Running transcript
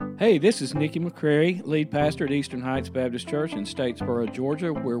Hey, this is Nikki McCrary, lead pastor at Eastern Heights Baptist Church in Statesboro,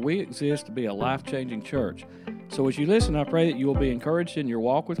 Georgia, where we exist to be a life-changing church. So as you listen, I pray that you will be encouraged in your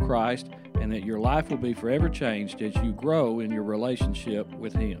walk with Christ and that your life will be forever changed as you grow in your relationship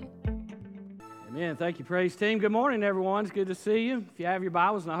with Him. Amen. Thank you, praise team. Good morning, everyone. It's good to see you. If you have your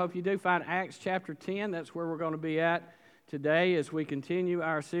Bibles, and I hope you do, find Acts chapter 10. That's where we're going to be at today as we continue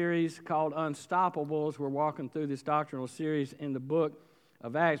our series called Unstoppable, as we're walking through this doctrinal series in the book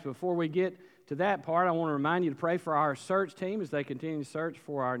of Acts. Before we get to that part, I want to remind you to pray for our search team as they continue to search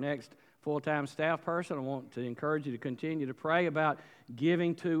for our next full-time staff person. I want to encourage you to continue to pray about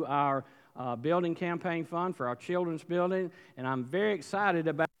giving to our building campaign fund for our children's building. And I'm very excited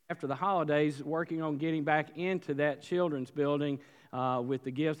about, after the holidays, working on getting back into that children's building with the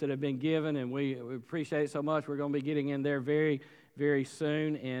gifts that have been given. And we appreciate it so much. We're going to be getting in there very, very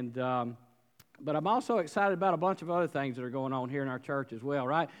soon. And but I'm also excited about a bunch of other things that are going on here in our church as well,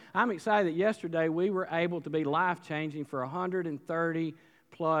 right? I'm excited that yesterday we were able to be life-changing for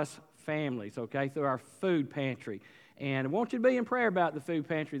 130-plus families, okay, through our food pantry. And I want you to be in prayer about the food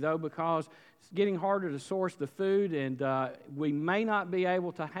pantry, though, because it's getting harder to source the food, and we may not be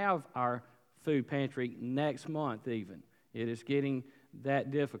able to have our food pantry next month even. It is getting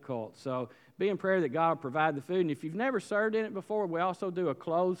that difficult. So be in prayer that God will provide the food. And if you've never served in it before, we also do a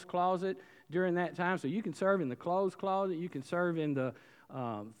clothes closet during that time. So you can serve in the clothes closet. You can serve in the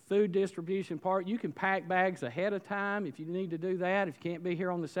food distribution part. You can pack bags ahead of time if you need to do that. If you can't be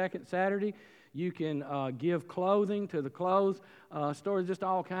here on the second Saturday, you can give clothing to the clothes store. Just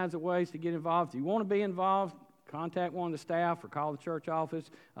all kinds of ways to get involved. If you want to be involved, contact one of the staff or call the church office.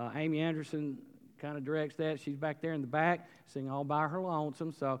 Amy Anderson kind of directs that. She's back there in the back, singing all by her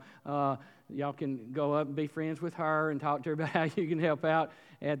lonesome. So y'all can go up and be friends with her and talk to her about how you can help out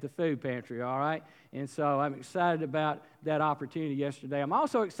at the food pantry, all right? And so I'm excited about that opportunity yesterday. I'm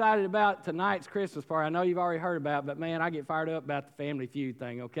also excited about tonight's Christmas party. I know you've already heard about it, but man, I get fired up about the Family Feud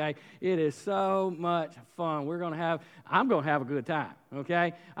thing, okay? It is so much fun. I'm going to have a good time,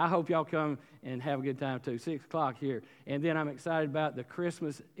 okay? I hope y'all come and have a good time too. 6 o'clock here. And then I'm excited about the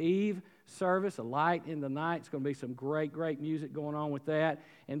Christmas Eve service, a light in the night. It's going to be some great, great music going on with that.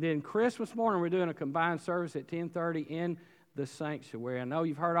 And then Christmas morning, we're doing a combined service at 10:30 in the sanctuary. I know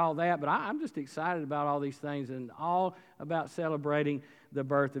you've heard all that, but I'm just excited about all these things and all about celebrating the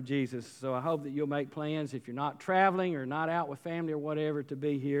birth of Jesus. So I hope that you'll make plans if you're not traveling or not out with family or whatever to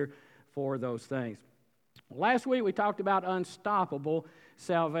be here for those things. Last week we talked about unstoppable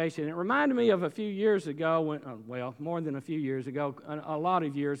salvation. It reminded me of a few years ago, more than a few years ago, a lot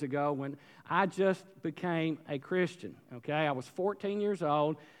of years ago, when I just became a Christian, okay? I was 14 years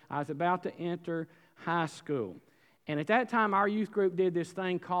old. I was about to enter high school. And at that time, our youth group did this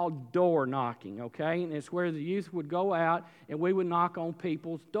thing called door knocking, okay? And it's where the youth would go out and we would knock on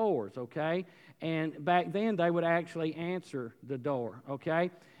people's doors, okay? And back then, they would actually answer the door,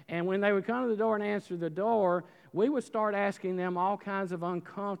 okay? And when they would come to the door and answer the door, we would start asking them all kinds of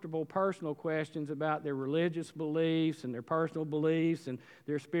uncomfortable personal questions about their religious beliefs and their personal beliefs and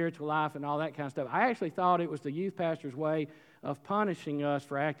their spiritual life and all that kind of stuff. I actually thought it was the youth pastor's way of punishing us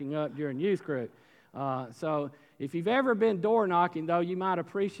for acting up during youth group. So if you've ever been door knocking, though, you might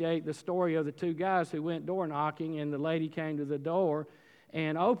appreciate the story of the two guys who went door knocking, and the lady came to the door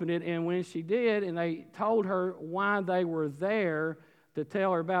and opened it, and when she did, and they told her why they were there to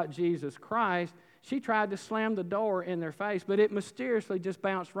tell her about Jesus Christ, she tried to slam the door in their face, but it mysteriously just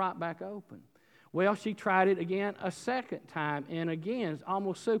bounced right back open. Well, she tried it again a second time, and again,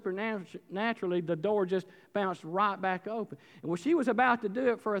 almost supernaturally, the door just bounced right back open. And well, she was about to do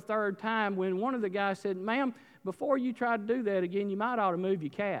it for a third time when one of the guys said, "Ma'am, before you try to do that again, you might ought to move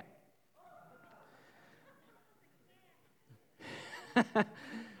your cat."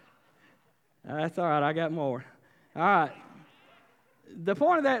 That's all right, I got more. All right. The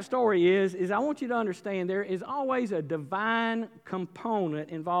point of that story is I want you to understand there is always a divine component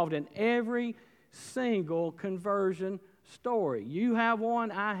involved in every single conversion story. You have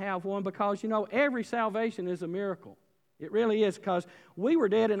one, I have one, because, every salvation is a miracle. It really is, because we were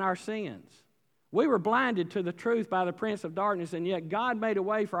dead in our sins. We were blinded to the truth by the prince of darkness, and yet God made a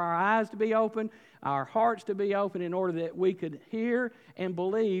way for our eyes to be open, our hearts to be open, in order that we could hear and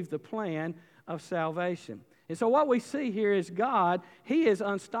believe the plan of salvation. And so what we see here is God, He is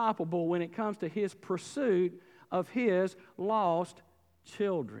unstoppable when it comes to His pursuit of His lost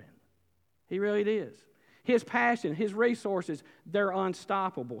children. He really is. His passion, His resources, they're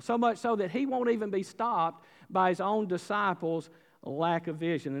unstoppable. So much so that He won't even be stopped by His own disciples' lack of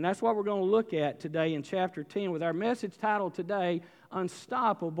vision. And that's what we're going to look at today in chapter 10 with our message titled today,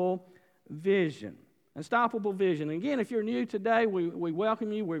 Unstoppable Vision. Unstoppable vision. And again, if you're new today, we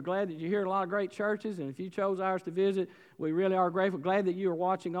welcome you. We're glad that you're here at a lot of great churches. And if you chose ours to visit, we really are grateful. Glad that you are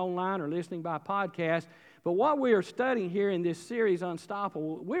watching online or listening by podcast. But what we are studying here in this series,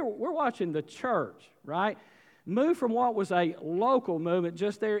 Unstoppable, we're watching the church, right, move from what was a local movement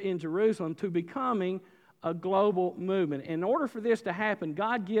just there in Jerusalem to becoming a global movement. In order for this to happen,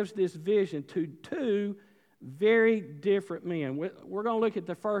 God gives this vision to two very different men. We're going to look at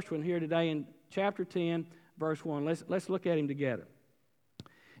the first one here today in chapter 10, verse 1. Let's look at him together.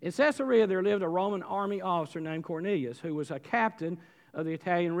 In Caesarea, there lived a Roman army officer named Cornelius, who was a captain of the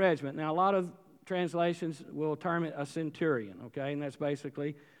Italian regiment. Now, a lot of translations will term it a centurion, okay? And that's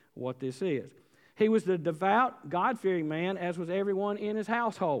basically what this is. He was the devout, God-fearing man, as was everyone in his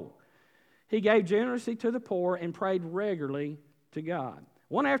household. He gave generously to the poor and prayed regularly to God.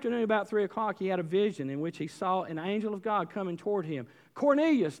 One afternoon about 3 o'clock, he had a vision in which he saw an angel of God coming toward him.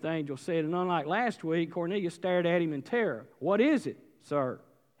 Cornelius, the angel said, and unlike last week, Cornelius stared at him in terror. What is it, sir?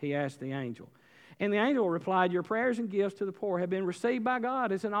 He asked the angel. And the angel replied, your prayers and gifts to the poor have been received by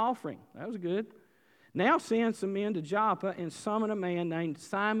God as an offering. That was good. Now send some men to Joppa and summon a man named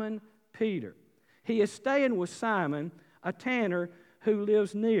Simon Peter. He is staying with Simon, a tanner who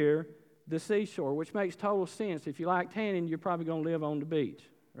lives near the seashore, which makes total sense. If you like tanning, you're probably going to live on the beach,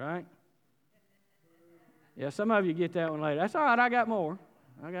 right? Yeah, some of you get that one later. That's all right, I got more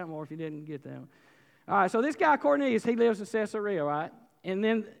if you didn't get that one. All right, so this guy Cornelius, he lives in Caesarea, right? And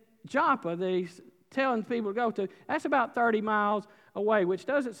then Joppa, he's telling people to go to, that's about 30 miles away, which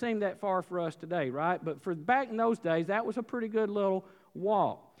doesn't seem that far for us today, right? But for back in those days, that was a pretty good little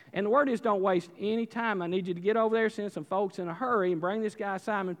walk. And the word is don't waste any time. I need you to get over there, send some folks in a hurry, and bring this guy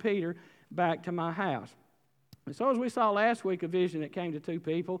Simon Peter back to my house. And so as we saw last week, a vision that came to two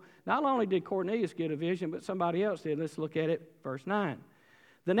people. Not only did Cornelius get a vision, but somebody else did. Let's look at it, verse 9.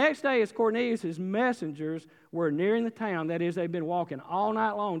 The next day, as Cornelius' messengers were nearing the town, that is, they'd been walking all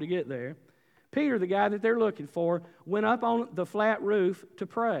night long to get there, Peter, the guy that they're looking for, went up on the flat roof to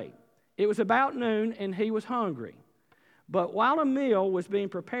pray. It was about noon, and he was hungry. But while a meal was being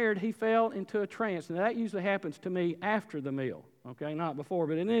prepared, he fell into a trance. And that usually happens to me after the meal, okay, not before.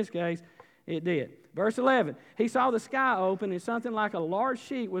 But in this case, it did. Verse 11, he saw the sky open, and something like a large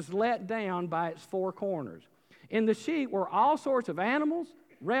sheet was let down by its four corners. In the sheet were all sorts of animals,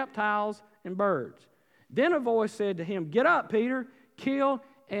 reptiles, and birds. Then a voice said to him, get up, Peter, kill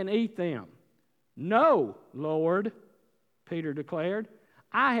and eat them. No, Lord, Peter declared.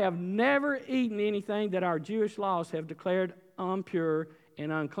 I have never eaten anything that our Jewish laws have declared impure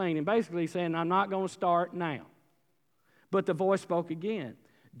and unclean. And basically saying, I'm not going to start now. But the voice spoke again.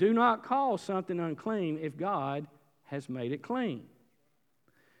 Do not call something unclean if God has made it clean.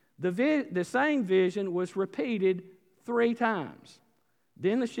 The same vision was repeated 3 times.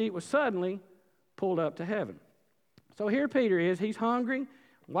 Then the sheet was suddenly pulled up to heaven. So here Peter is. He's hungry.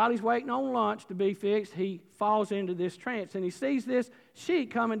 While he's waiting on lunch to be fixed, he falls into this trance, and he sees this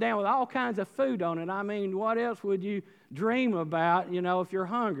sheet coming down with all kinds of food on it. I mean, what else would you dream about, if you're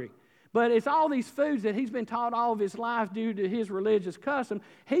hungry? But it's all these foods that he's been taught all of his life due to his religious custom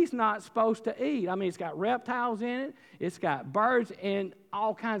he's not supposed to eat. I mean, it's got reptiles in it, it's got birds, and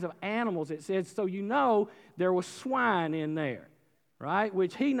all kinds of animals, it says. So there was swine in there, right?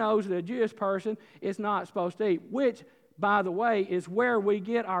 Which he knows that a Jewish person is not supposed to eat, which, by the way, is where we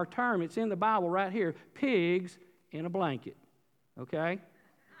get our term. It's in the Bible right here, pigs in a blanket, okay?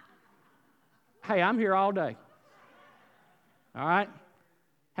 Hey, I'm here all day, all right?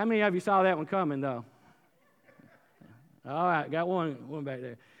 How many of you saw that one coming, though? All right, got one back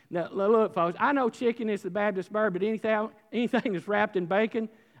there. Now, look, folks, I know chicken is the Baptist bird, but anything that's wrapped in bacon,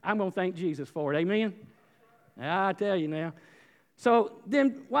 I'm going to thank Jesus for it. Amen? I tell you now. So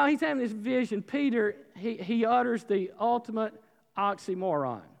then, while he's having this vision, Peter, he utters the ultimate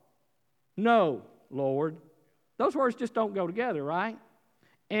oxymoron. No, Lord. Those words just don't go together, right?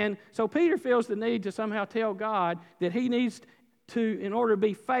 And so Peter feels the need to somehow tell God that he needs to, in order to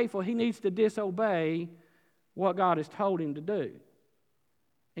be faithful, he needs to disobey what God has told him to do.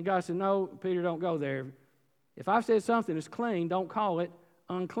 And God said, no, Peter, don't go there. If I've said something is clean, don't call it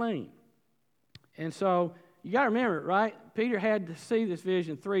unclean. And so you got to remember it, right? Peter had to see this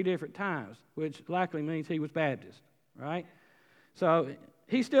vision 3 different times, which likely means he was Baptist, right? So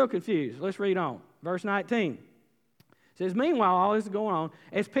he's still confused. Let's read on. Verse 19. It says, meanwhile, all this is going on.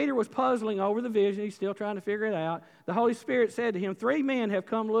 As Peter was puzzling over the vision, he's still trying to figure it out, the Holy Spirit said to him, 3 men have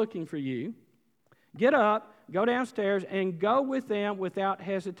come looking for you. Get up, go downstairs, and go with them without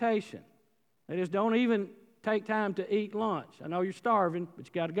hesitation. That is, don't even take time to eat lunch. I know you're starving, but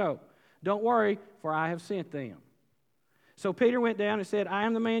you got to go. Don't worry, for I have sent them. So Peter went down and said, I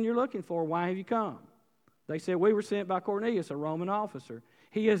am the man you're looking for. Why have you come? They said, we were sent by Cornelius, a Roman officer.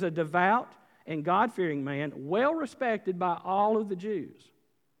 He is a devout and God-fearing man, well respected by all of the Jews.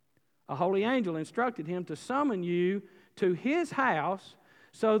 A holy angel instructed him to summon you to his house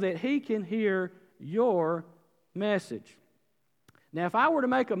so that he can hear your message. Now, if I were to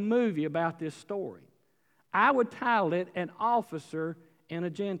make a movie about this story, I would title it An Officer and a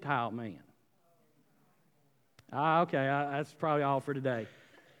Gentile Man. Okay, that's probably all for today.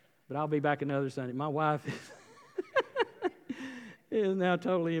 But I'll be back another Sunday. My wife is now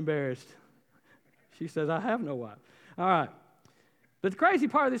totally embarrassed. She says, I have no wife. All right. But the crazy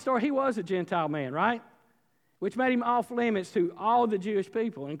part of this story, he was a Gentile man, right? Which made him off limits to all the Jewish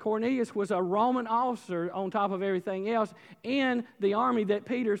people. And Cornelius was a Roman officer on top of everything else in the army that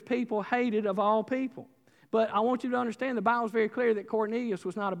Peter's people hated of all people. But I want you to understand the Bible is very clear that Cornelius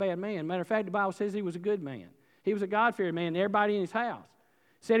was not a bad man. Matter of fact, the Bible says he was a good man. He was a God-fearing man. Everybody in his house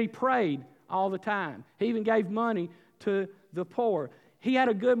said he prayed all the time. He even gave money to the poor. He had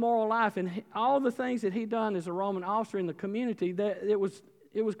a good moral life, and all the things that he'd done as a Roman officer in the community, it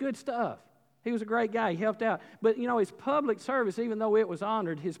was good stuff. He was a great guy. He helped out. But, his public service, even though it was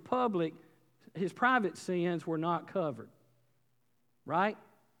honored, his private sins were not covered. Right?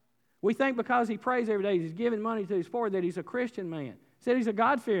 We think because he prays every day, he's giving money to his poor, that he's a Christian man. Said he's a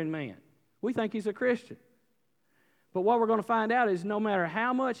God-fearing man. We think he's a Christian. But what we're going to find out is no matter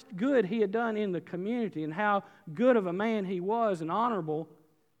how much good he had done in the community and how good of a man he was and honorable,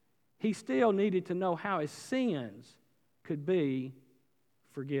 he still needed to know how his sins could be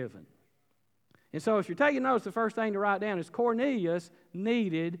forgiven. And so if you're taking notes, the first thing to write down is Cornelius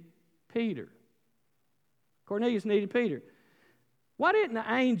needed Peter. Cornelius needed Peter. Why didn't the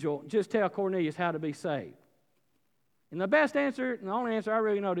angel just tell Cornelius how to be saved? And the best answer, and the only answer I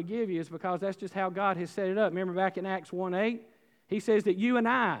really know to give you is because that's just how God has set it up. Remember back in Acts 1:8? He says that you and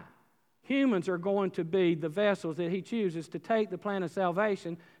I, humans, are going to be the vessels that he chooses to take the plan of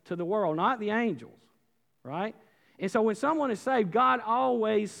salvation to the world, not the angels, right? And so when someone is saved, God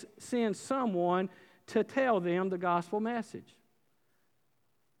always sends someone to tell them the gospel message.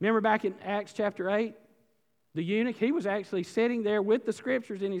 Remember back in Acts chapter 8? The eunuch, he was actually sitting there with the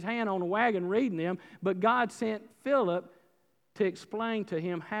scriptures in his hand on a wagon reading them, but God sent Philip to explain to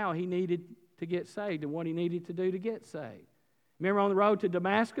him how he needed to get saved and what he needed to do to get saved. Remember on the road to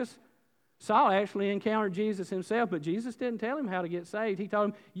Damascus? Saul actually encountered Jesus himself, but Jesus didn't tell him how to get saved. He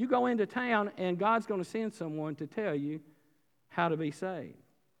told him, you go into town and God's going to send someone to tell you how to be saved.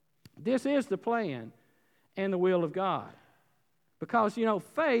 This is the plan and the will of God. Because,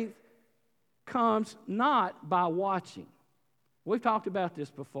 faith comes not by watching. We've talked about this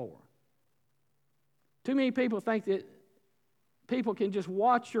before. Too many people think that people can just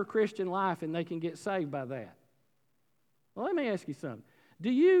watch your Christian life and they can get saved by that. Well, let me ask you something. Do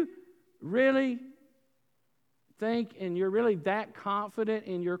you really think and you're really that confident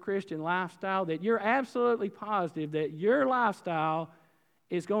in your Christian lifestyle that you're absolutely positive that your lifestyle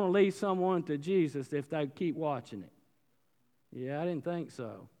is going to lead someone to Jesus if they keep watching it? Yeah, I didn't think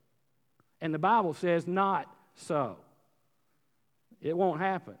so. And the Bible says not so. It won't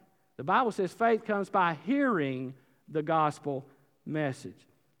happen. The Bible says faith comes by hearing the gospel message.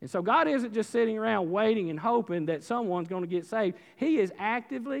 And so God isn't just sitting around waiting and hoping that someone's going to get saved. He is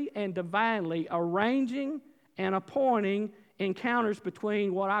actively and divinely arranging and appointing encounters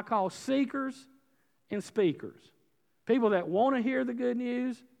between what I call seekers and speakers. People that want to hear the good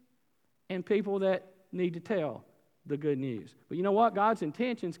news and people that need to tell the good news. But you know what? God's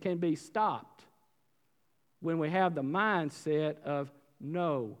intentions can be stopped when we have the mindset of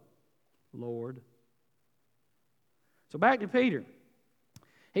no, Lord. So back to Peter.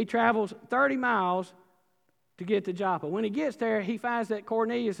 He travels 30 miles to get to Joppa. When he gets there, he finds that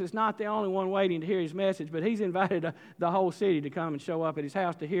Cornelius is not the only one waiting to hear his message, but he's invited the whole city to come and show up at his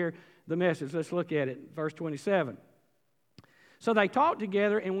house to hear the message. Let's look at it. Verse 27. So they talked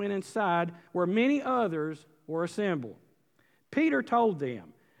together and went inside where many others were assembled. Peter told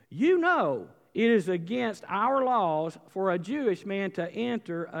them, you know it is against our laws for a Jewish man to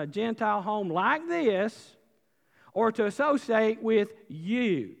enter a Gentile home like this or to associate with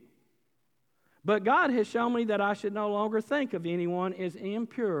you. But God has shown me that I should no longer think of anyone as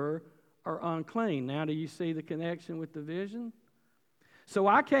impure or unclean. Now do you see the connection with the vision? So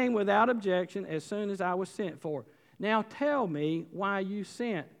I came without objection as soon as I was sent for. Now tell me why you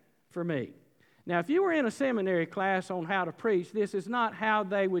sent for me. Now, if you were in a seminary class on how to preach, this is not how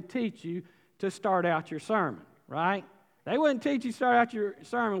they would teach you to start out your sermon, right? They wouldn't teach you to start out your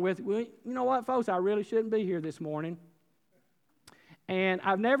sermon with, well, you know what, folks, I really shouldn't be here this morning. And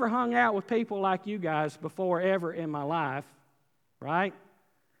I've never hung out with people like you guys before ever in my life, right?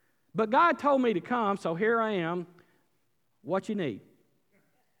 But God told me to come, so here I am. What you need?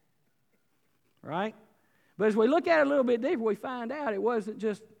 Right? But as we look at it a little bit deeper, we find out it wasn't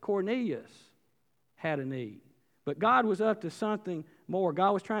just Cornelius had a need. But God was up to something more.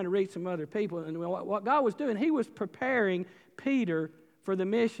 God was trying to reach some other people. And what God was doing, He was preparing Peter for the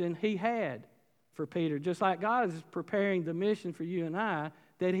mission He had for Peter, just like God is preparing the mission for you and I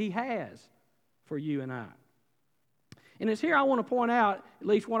that He has for you and I. And it's here I want to point out at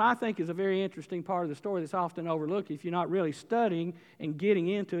least what I think is a very interesting part of the story that's often overlooked if you're not really studying and getting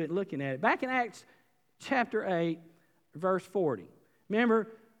into it and looking at it. Back in Acts chapter 8, verse 40. Remember,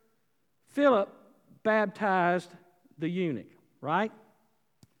 Philip baptized the eunuch, right?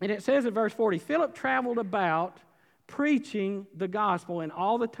 And it says in verse 40, Philip traveled about preaching the gospel in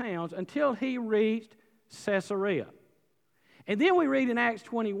all the towns until he reached Caesarea. And then we read in Acts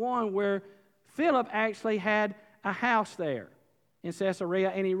 21 where Philip actually had a house there in Caesarea,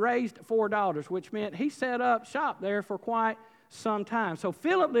 and he raised 4 daughters, which meant he set up shop there for quite some time. So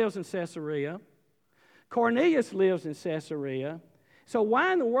Philip lives in Caesarea. Cornelius lives in Caesarea. So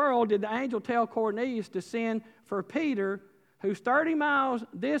why in the world did the angel tell Cornelius to send for Peter, who's 30 miles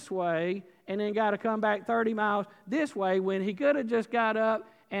this way, and then got to come back 30 miles this way, when he could have just got up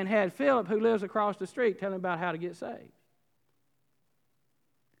and had Philip, who lives across the street, tell him about how to get saved?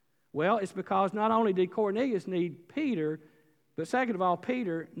 Well, it's because not only did Cornelius need Peter, but second of all,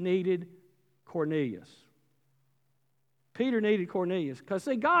 Peter needed Cornelius. Peter needed Cornelius. Because,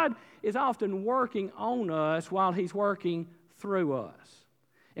 see, God is often working on us while He's working through us.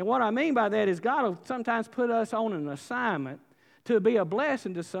 And what I mean by that is God will sometimes put us on an assignment to be a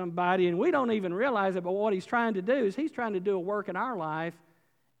blessing to somebody, and we don't even realize it, but what He's trying to do is He's trying to do a work in our life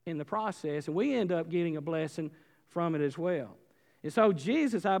in the process, and we end up getting a blessing from it as well. And so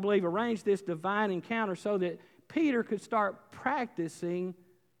Jesus, I believe, arranged this divine encounter so that Peter could start practicing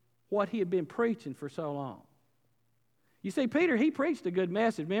what he had been preaching for so long. You see, Peter, he preached a good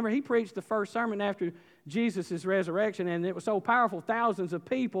message. Remember, he preached the first sermon after Jesus' resurrection, and it was so powerful, thousands of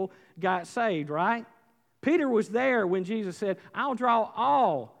people got saved, right? Peter was there when Jesus said, I'll draw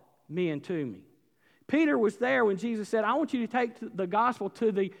all men to me. Peter was there when Jesus said, I want you to take the gospel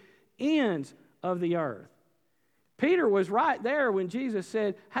to the ends of the earth. Peter was right there when Jesus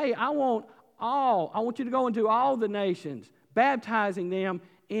said, hey, I want you to go into all the nations, baptizing them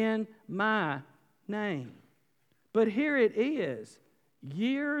in my name. But here it is,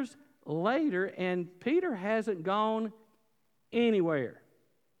 years later, and Peter hasn't gone anywhere.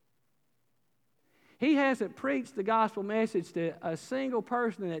 He hasn't preached the gospel message to a single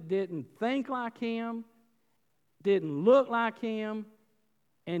person that didn't think like him, didn't look like him,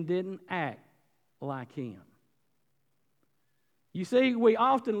 and didn't act like him. You see, we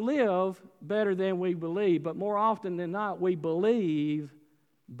often live better than we believe, but more often than not, we believe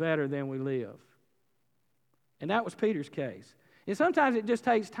better than we live. And that was Peter's case. And sometimes it just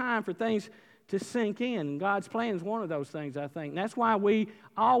takes time for things to sink in. And God's plan is one of those things, I think. And that's why we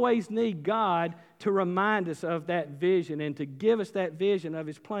always need God to remind us of that vision and to give us that vision of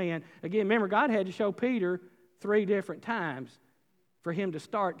His plan. Again, remember, God had to show Peter 3 different times for him to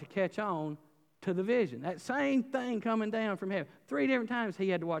start to catch on to the vision. That same thing coming down from heaven. 3 different times he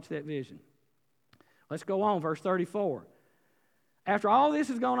had to watch that vision. Let's go on, verse 34. After all this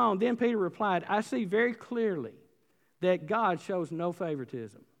has gone on, then Peter replied, I see very clearly that God shows no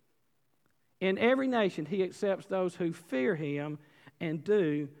favoritism. In every nation He accepts those who fear Him and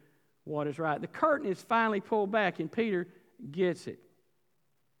do what is right. The curtain is finally pulled back, and Peter gets it.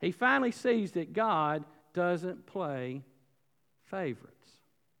 He finally sees that God doesn't play favorites.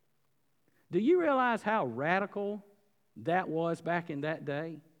 Do you realize how radical that was back in that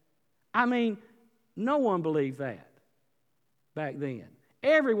day? I mean, no one believed that back then.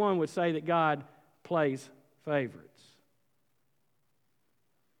 Everyone would say that God plays favorites.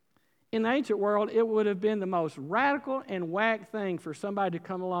 In the ancient world, it would have been the most radical and whack thing for somebody to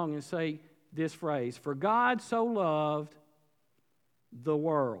come along and say this phrase, for God so loved the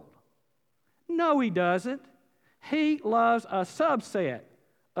world. No, He doesn't. He loves a subset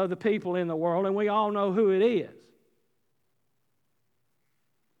of the people in the world, and we all know who it is.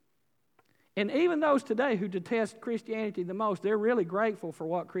 And even those today who detest Christianity the most, they're really grateful for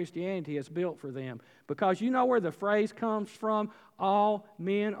what Christianity has built for them. Because you know where the phrase comes from, all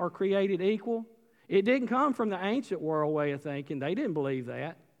men are created equal? It didn't come from the ancient world way of thinking. They didn't believe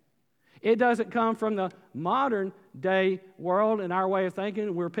that. It doesn't come from the modern day world and our way of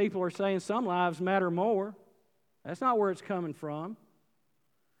thinking where people are saying some lives matter more. That's not where it's coming from.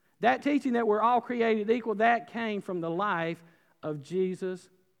 That teaching that we're all created equal, that came from the life of Jesus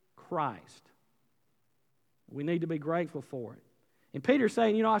Christ. We need to be grateful for it. And Peter's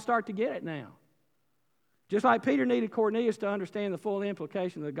saying, I start to get it now. Just like Peter needed Cornelius to understand the full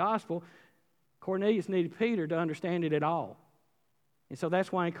implication of the gospel, Cornelius needed Peter to understand it at all. And so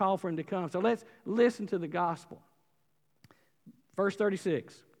that's why he called for him to come. So let's listen to the gospel. Verse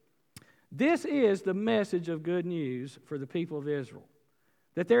 36. This is the message of good news for the people of Israel,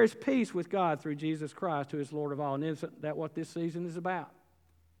 that there is peace with God through Jesus Christ, who is Lord of all. And isn't that what this season is about?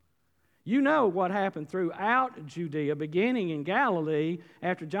 You know what happened throughout Judea, beginning in Galilee,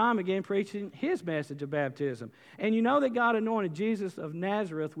 after John began preaching his message of baptism. And you know that God anointed Jesus of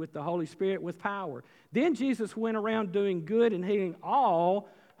Nazareth with the Holy Spirit with power. Then Jesus went around doing good and healing all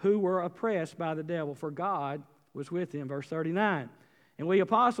who were oppressed by the devil, for God was with him. Verse 39. And we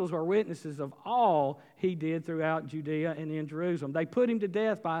apostles are witnesses of all he did throughout Judea and in Jerusalem. They put him to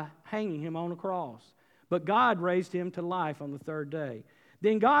death by hanging him on a cross. But God raised him to life on the third day.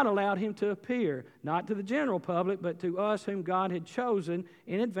 Then God allowed him to appear, not to the general public, but to us whom God had chosen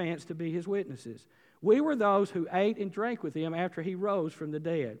in advance to be his witnesses. We were those who ate and drank with him after he rose from the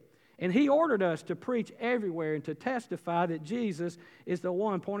dead. And he ordered us to preach everywhere and to testify that Jesus is the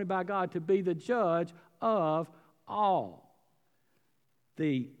one appointed by God to be the judge of all,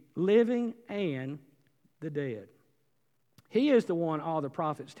 the living and the dead. He is the one all the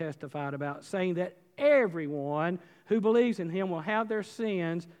prophets testified about, saying that everyone who believes in him will have their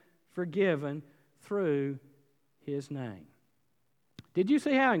sins forgiven through his name. Did you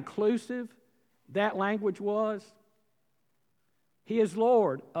see how inclusive that language was? He is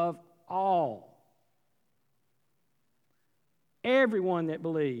Lord of all. Everyone that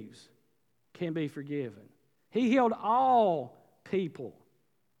believes can be forgiven. He healed all people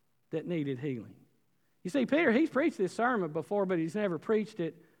that needed healing. You see, Peter, he's preached this sermon before, but he's never preached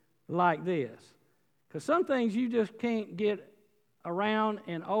it like this. Because some things you just can't get around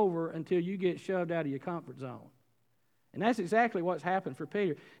and over until you get shoved out of your comfort zone. And that's exactly what's happened for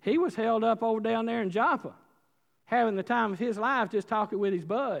Peter. He was held up over down there in Joppa, having the time of his life just talking with his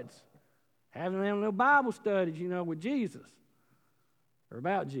buds, having them little Bible studies, with Jesus, or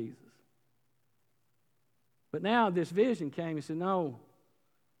about Jesus. But now this vision came and said, no,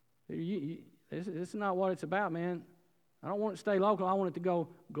 this is not what it's about, man. I don't want it to stay local. I want it to go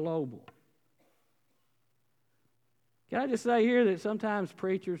global. Can I just say here that sometimes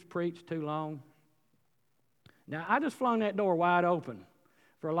preachers preach too long? Now, I just flung that door wide open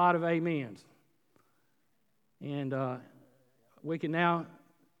for a lot of amens. And we can now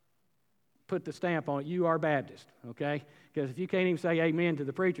put the stamp on it. You are Baptist, okay? Because if you can't even say amen to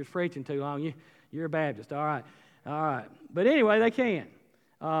the preachers preaching too long, you're a Baptist. All right. But anyway, they can.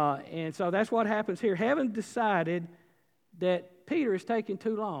 And so that's what happens here. Heaven decided that Peter is taking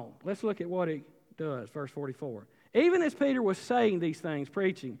too long. Let's look at what he does, verse 44. Even as Peter was saying these things,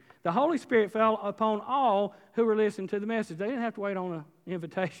 preaching, the Holy Spirit fell upon all who were listening to the message. They didn't have to wait on an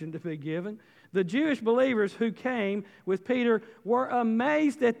invitation to be given. The Jewish believers who came with Peter were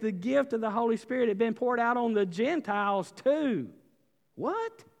amazed that the gift of the Holy Spirit had been poured out on the Gentiles too.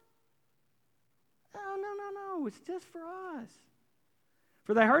 What? Oh, no, it's just for us.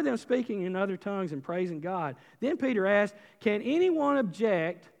 For they heard them speaking in other tongues and praising God. Then Peter asked, can anyone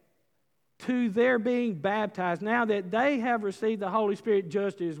object to their being baptized now that they have received the Holy Spirit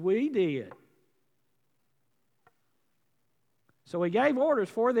just as we did? So he gave orders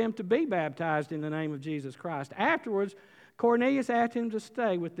for them to be baptized in the name of Jesus Christ. Afterwards, Cornelius asked him to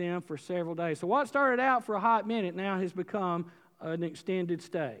stay with them for several days. So what started out for a hot minute now has become an extended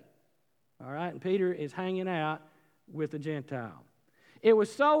stay. All right, and Peter is hanging out with the Gentile. It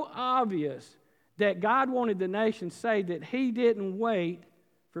was so obvious that God wanted the nation saved that he didn't wait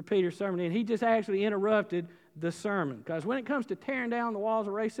for Peter's sermon, and he just actually interrupted the sermon. Because when it comes to tearing down the walls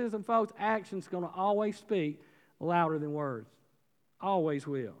of racism, folks, action's going to always speak louder than words. Always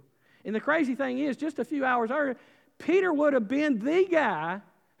will. And the crazy thing is, just a few hours earlier, Peter would have been the guy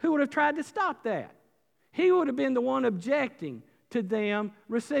who would have tried to stop that. He would have been the one objecting to them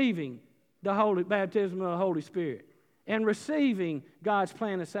receiving the holy baptism of the Holy Spirit and receiving God's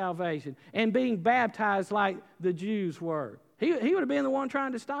plan of salvation and being baptized like the Jews were. He would have been the one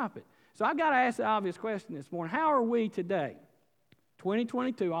trying to stop it. So I've got to ask the obvious question this morning. How are we today,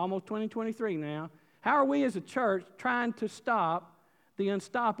 2022, almost 2023 now, how are we as a church trying to stop the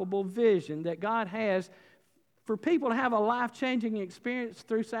unstoppable vision that God has for people to have a life-changing experience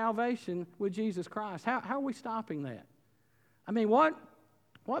through salvation with Jesus Christ? How are we stopping that? I mean, what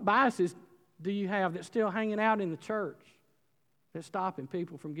biases do you have that's still hanging out in the church that's stopping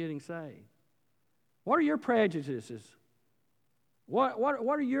people from getting saved? What are your prejudices? What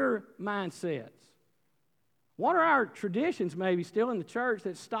are your mindsets? What are our traditions maybe still in the church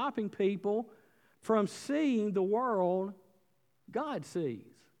that's stopping people from seeing the world God sees.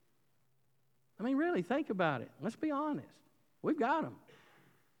 I mean, really, think about it. Let's be honest. We've got them.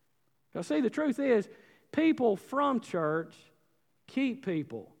 Because, see, the truth is, people from church keep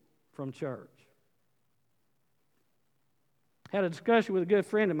people from church. Had a discussion with a good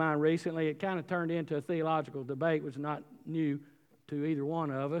friend of mine recently. It kind of turned into a theological debate, which is not new to either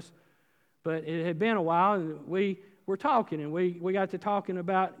one of us. But it had been a while, and we were talking, and we got to talking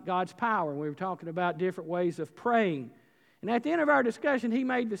about God's power, and we were talking about different ways of praying. And at the end of our discussion, he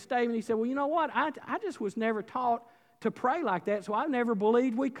made the statement, he said, well, you know what, I just was never taught to pray like that, so I never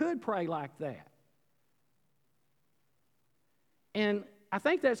believed we could pray like that. And I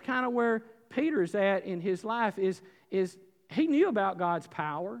think that's kind of where Peter's at in his life, is he knew about God's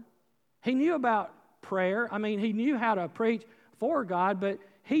power. He knew about prayer. I mean, he knew how to preach for God, but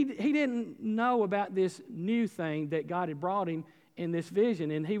he didn't know about this new thing that God had brought him in this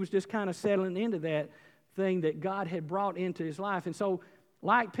vision, and he was just kind of settling into that thing that God had brought into his life. And so,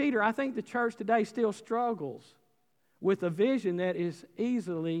 like Peter, I think the church today still struggles with a vision that is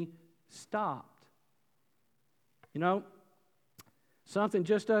easily stopped. You know, something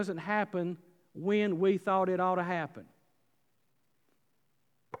just doesn't happen when we thought it ought to happen.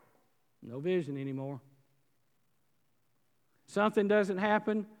 No vision anymore. Something doesn't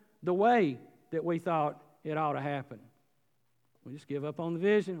happen the way that we thought it ought to happen. We just give up on the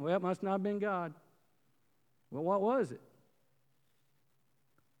vision. Well, it must not have been God. Well, what was it?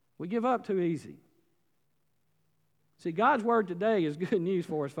 We give up too easy. See, God's word today is good news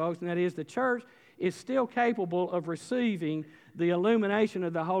for us, folks, and that is the church is still capable of receiving the illumination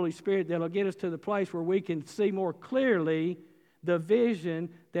of the Holy Spirit that will get us to the place where we can see more clearly the vision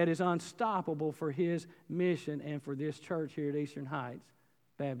that is unstoppable for His mission and for this church here at Eastern Heights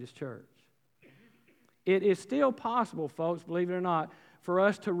Baptist Church. It is still possible, folks, believe it or not, for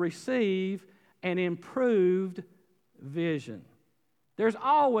us to receive an improved vision. There's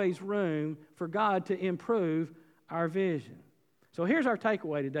always room for God to improve our vision. So here's our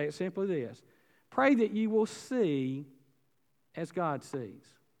takeaway today. It's simply this. Pray that you will see as God sees.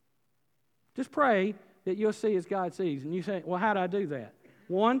 Just pray that you'll see as God sees. And you say, well, how do I do that?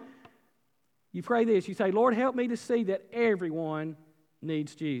 One, you pray this. You say, Lord, help me to see that everyone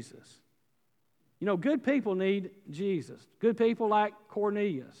needs Jesus. You know, good people need Jesus. Good people like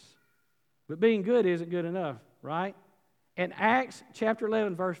Cornelius. But being good isn't good enough, right? In Acts chapter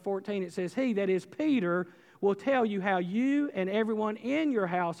 11, verse 14, it says, He, that is Peter, will tell you how you and everyone in your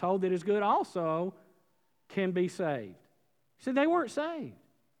household that is good also can be saved. He said they weren't saved.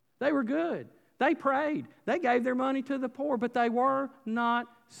 They were good. They prayed. They gave their money to the poor, but they were not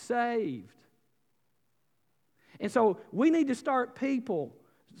saved. And so we need to start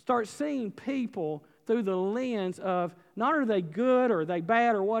seeing people through the lens of not are they good or are they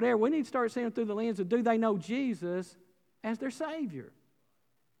bad or whatever. We need to start seeing them through the lens of do they know Jesus as their Savior.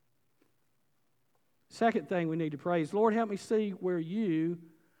 Second thing we need to pray is, Lord, help me see where you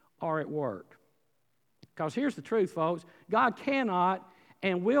are at work. Because here's the truth, folks. God cannot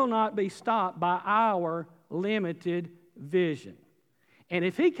and will not be stopped by our limited vision. And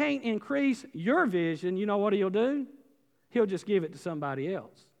if He can't increase your vision, you know what He'll do? He'll just give it to somebody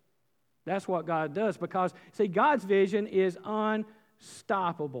else. That's what God does because, see, God's vision is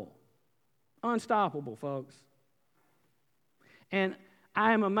unstoppable. Unstoppable, folks. And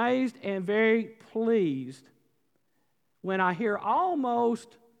I am amazed and very pleased when I hear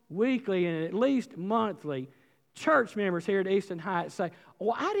almost weekly and at least monthly church members here at Eastern Heights say,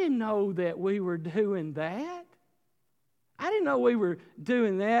 oh, I didn't know that we were doing that. I didn't know we were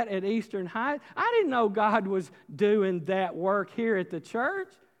doing that at Eastern Heights. I didn't know God was doing that work here at the church.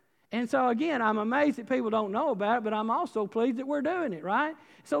 And so, again, I'm amazed that people don't know about it, but I'm also pleased that we're doing it, right?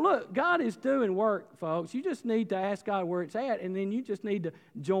 So, look, God is doing work, folks. You just need to ask God where it's at, and then you just need to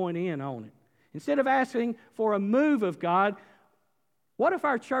join in on it. Instead of asking for a move of God, what if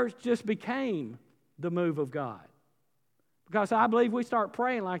our church just became the move of God? Because I believe we start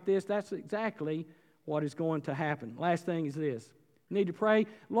praying like this, that's exactly what is going to happen. Last thing is this. You need to pray,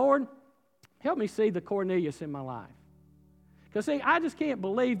 Lord, help me see the Cornelius in my life. Because, see, I just can't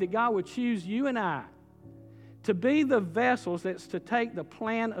believe that God would choose you and I to be the vessels that's to take the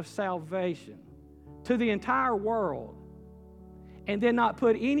plan of salvation to the entire world and then not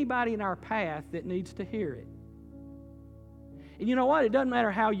put anybody in our path that needs to hear it. And you know what? It doesn't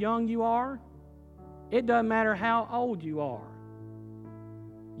matter how young you are. It doesn't matter how old you are.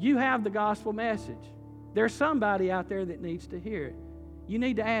 You have the gospel message. There's somebody out there that needs to hear it. You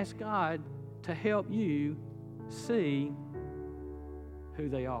need to ask God to help you see who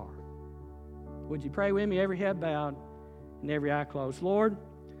they are. Would you pray with me? Every head bowed and every eye closed. Lord,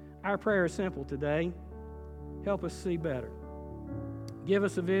 our prayer is simple today. Help us see better. Give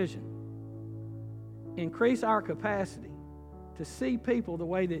us a vision. Increase our capacity to see people the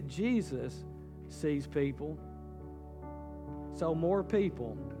way that Jesus sees people, so more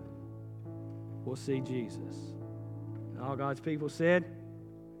people will see Jesus. And all God's people said,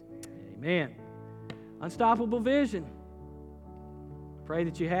 amen. Unstoppable vision. Pray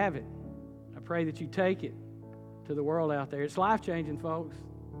that you have it. I pray that you take it to the world out there. It's life-changing, folks.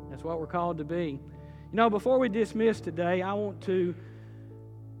 That's what we're called to be. You know, before we dismiss today, I want to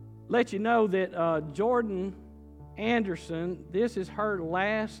let you know that Jordan Anderson, this is her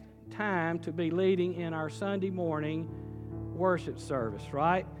last time to be leading in our Sunday morning worship service,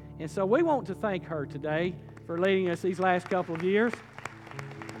 right? And so we want to thank her today for leading us these last couple of years.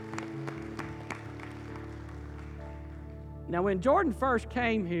 Now, when Jordan first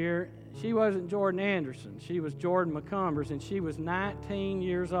came here, she wasn't Jordan Anderson. She was Jordan McCumbers, and she was 19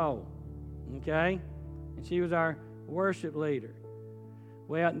 years old, okay? And she was our worship leader.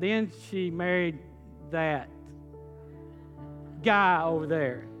 Well, then she married that guy over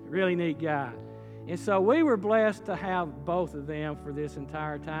there, really neat guy. And so we were blessed to have both of them for this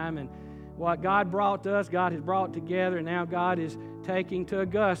entire time. And what God brought to us, God has brought together, and now God is taking to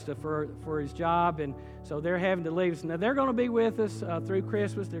Augusta for his job, and so they're having to leave us. Now, they're going to be with us through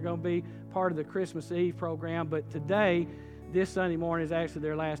Christmas. They're going to be part of the Christmas Eve program, but today, this Sunday morning, is actually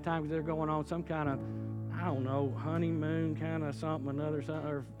their last time because they're going on some kind of, I don't know, honeymoon kind of something,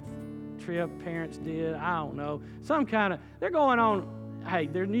 or trip parents did, I don't know, some kind of, they're going on, hey,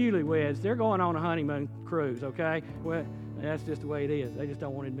 they're newlyweds, they're going on a honeymoon cruise, okay? Well, that's just the way it is. They just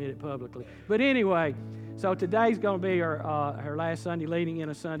don't want to admit it publicly. But anyway, so today's going to be her last Sunday leading in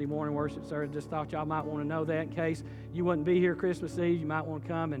a Sunday morning worship service. Just thought y'all might want to know that in case you wouldn't be here Christmas Eve. You might want to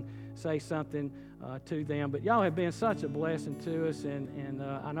come and say something to them. But y'all have been such a blessing to us, and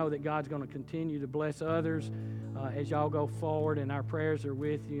I know that God's going to continue to bless others as y'all go forward, and our prayers are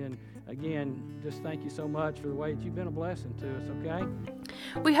with you. And again, just thank you so much for the way that you've been a blessing to us, okay?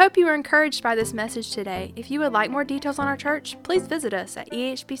 We hope you were encouraged by this message today. If you would like more details on our church, please visit us at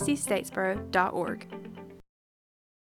ehbcstatesboro.org.